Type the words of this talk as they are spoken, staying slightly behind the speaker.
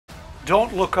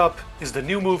Don't Look Up is the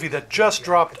new movie that just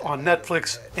dropped on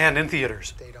Netflix and in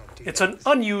theaters. It's an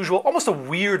unusual, almost a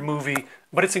weird movie,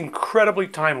 but it's incredibly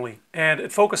timely, and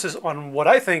it focuses on what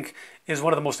I think is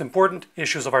one of the most important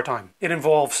issues of our time. It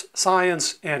involves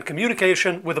science and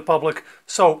communication with the public,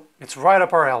 so it's right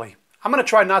up our alley. I'm going to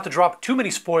try not to drop too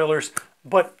many spoilers,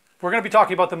 but we're going to be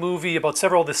talking about the movie, about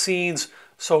several of the scenes,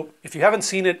 so if you haven't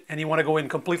seen it and you want to go in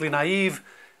completely naive,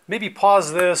 maybe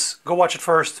pause this, go watch it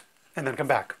first, and then come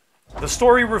back. The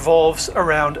story revolves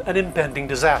around an impending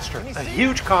disaster, a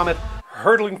huge comet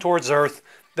hurtling towards Earth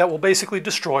that will basically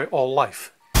destroy all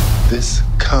life. This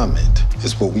comet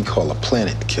is what we call a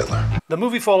planet killer. The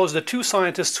movie follows the two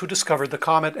scientists who discovered the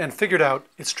comet and figured out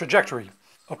its trajectory.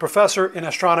 A professor in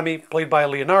astronomy, played by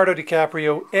Leonardo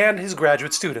DiCaprio, and his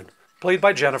graduate student, played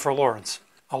by Jennifer Lawrence.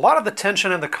 A lot of the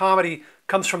tension and the comedy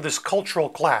comes from this cultural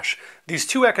clash. These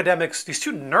two academics, these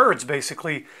two nerds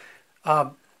basically,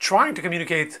 trying to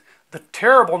communicate the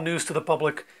terrible news to the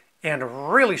public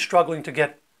and really struggling to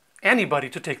get anybody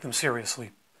to take them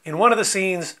seriously. In one of the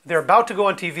scenes, they're about to go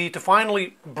on TV to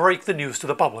finally break the news to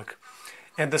the public.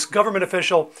 And this government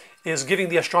official is giving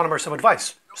the astronomer some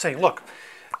advice, saying, look,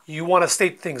 you want to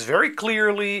state things very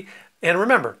clearly, and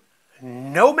remember,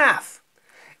 no math.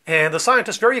 And the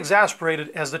scientist, very exasperated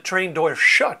as the train door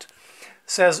shut,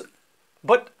 says,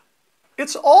 but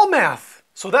it's all math.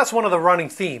 So that's one of the running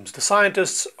themes. The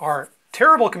scientists are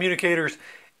terrible communicators,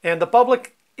 and the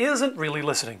public isn't really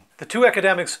listening. The two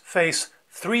academics face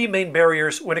three main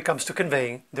barriers when it comes to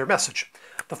conveying their message.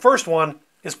 The first one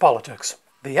is politics.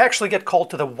 They actually get called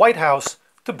to the White House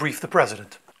to brief the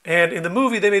president. And in the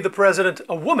movie, they made the president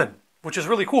a woman, which is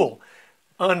really cool.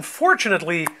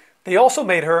 Unfortunately, they also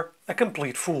made her a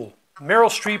complete fool.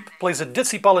 Meryl Streep plays a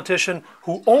ditzy politician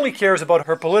who only cares about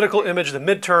her political image, the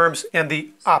midterms, and the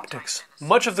optics.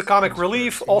 Much of the comic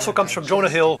relief also comes from Jonah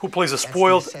Hill, who plays a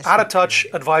spoiled, out-of-touch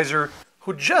advisor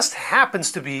who just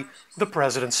happens to be the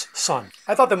president's son.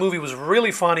 I thought the movie was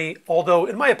really funny, although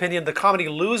in my opinion the comedy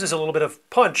loses a little bit of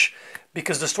punch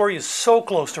because the story is so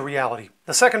close to reality.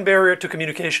 The second barrier to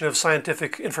communication of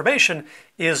scientific information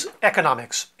is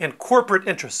economics and corporate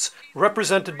interests,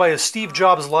 represented by a Steve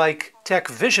Jobs-like tech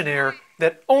visionaire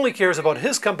that only cares about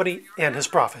his company and his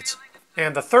profits.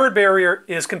 And the third barrier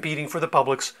is competing for the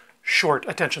public's short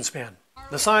attention span.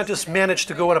 The scientists managed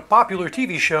to go on a popular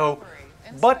TV show,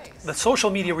 but the social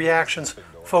media reactions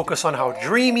focus on how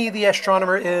dreamy the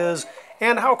astronomer is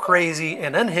and how crazy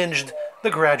and unhinged the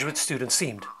graduate student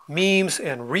seemed. Memes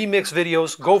and remix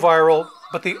videos go viral,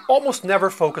 but they almost never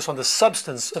focus on the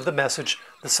substance of the message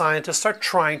the scientists are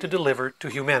trying to deliver to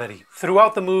humanity.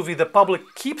 Throughout the movie, the public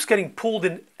keeps getting pulled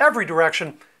in every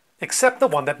direction except the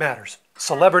one that matters.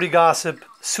 Celebrity gossip,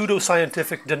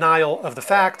 pseudoscientific denial of the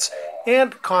facts,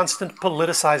 and constant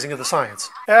politicizing of the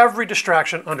science. Every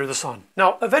distraction under the sun.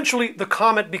 Now, eventually, the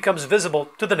comet becomes visible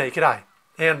to the naked eye.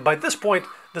 And by this point,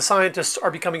 the scientists are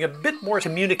becoming a bit more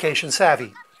communication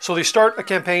savvy. So they start a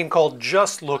campaign called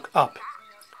Just Look Up.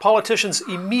 Politicians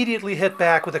immediately hit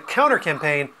back with a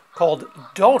counter-campaign called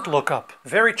Don't Look Up.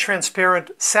 Very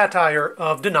transparent satire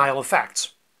of denial of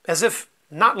facts. As if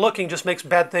not looking just makes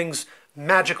bad things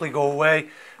magically go away,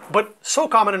 but so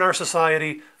common in our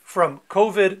society, from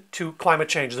COVID to climate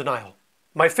change denial.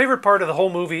 My favorite part of the whole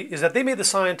movie is that they made the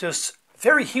scientists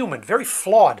very human, very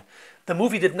flawed. The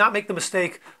movie did not make the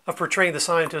mistake of portraying the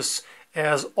scientists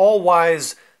as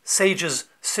all-wise sages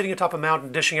sitting atop a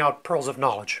mountain dishing out pearls of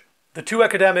knowledge. The two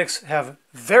academics have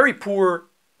very poor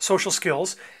social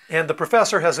skills, and the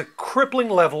professor has a crippling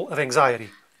level of anxiety.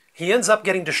 He ends up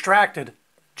getting distracted,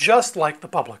 just like the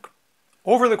public.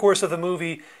 Over the course of the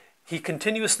movie, he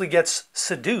continuously gets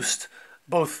seduced,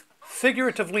 both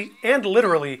figuratively and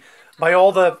literally, by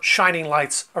all the shining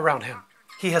lights around him.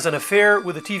 He has an affair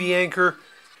with a TV anchor,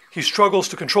 he struggles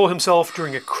to control himself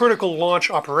during a critical launch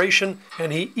operation,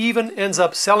 and he even ends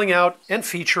up selling out and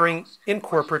featuring in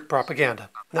corporate propaganda.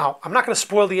 Now, I'm not going to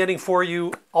spoil the ending for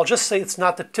you, I'll just say it's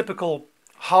not the typical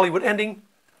Hollywood ending,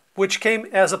 which came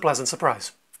as a pleasant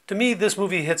surprise. To me, this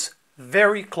movie hits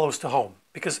very close to home,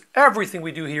 because everything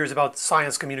we do here is about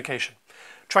science communication,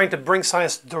 trying to bring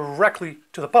science directly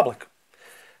to the public.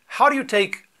 How do you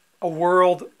take a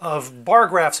world of bar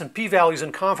graphs and p-values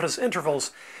and confidence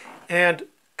intervals and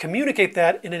communicate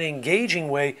that in an engaging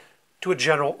way to a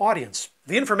general audience?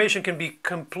 The information can be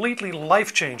completely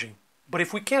life-changing, but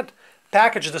if we can't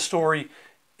package the story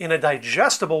in a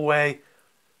digestible way,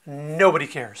 nobody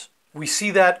cares. We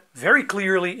see that very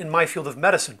clearly in my field of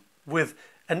medicine, with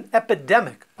an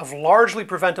epidemic of largely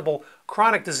preventable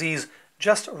chronic disease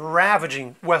just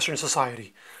ravaging Western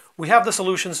society. We have the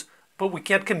solutions, but we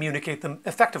can't communicate them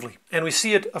effectively. And we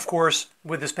see it, of course,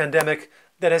 with this pandemic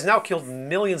that has now killed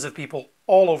millions of people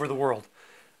all over the world.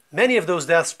 Many of those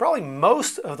deaths, probably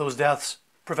most of those deaths,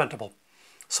 preventable.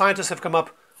 Scientists have come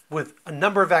up with a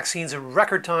number of vaccines in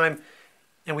record time,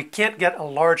 and we can't get a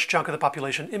large chunk of the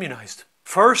population immunized.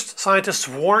 First, scientists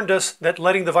warned us that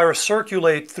letting the virus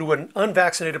circulate through an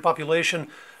unvaccinated population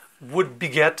would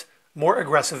beget more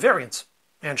aggressive variants.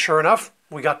 And sure enough,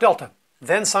 we got Delta.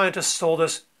 Then scientists told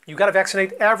us, you got to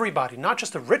vaccinate everybody, not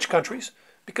just the rich countries,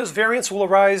 because variants will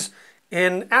arise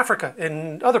in Africa,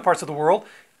 in other parts of the world,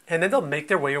 and then they'll make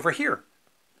their way over here.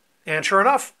 And sure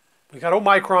enough, we got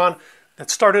Omicron that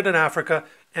started in Africa,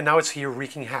 and now it's here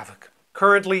wreaking havoc.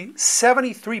 Currently,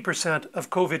 73% of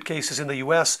COVID cases in the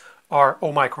US are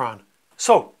Omicron.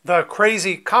 So, the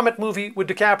crazy comet movie with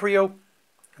DiCaprio,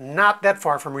 not that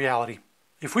far from reality.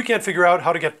 If we can't figure out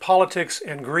how to get politics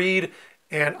and greed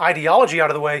and ideology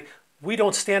out of the way, we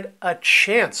don't stand a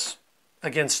chance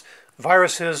against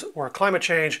viruses or climate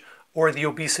change or the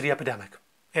obesity epidemic.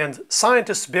 And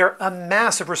scientists bear a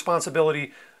massive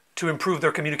responsibility to improve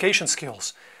their communication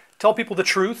skills. Tell people the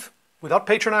truth without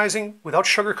patronizing, without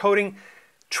sugarcoating.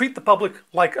 Treat the public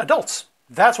like adults.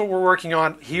 That's what we're working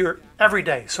on here every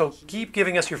day. So keep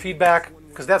giving us your feedback,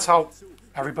 because that's how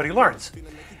everybody learns.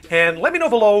 And let me know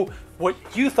below what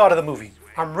you thought of the movie.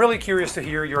 I'm really curious to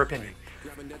hear your opinion.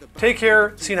 Take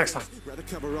care. See you next time. Rather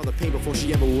cover all the pain before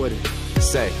she ever would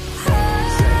say.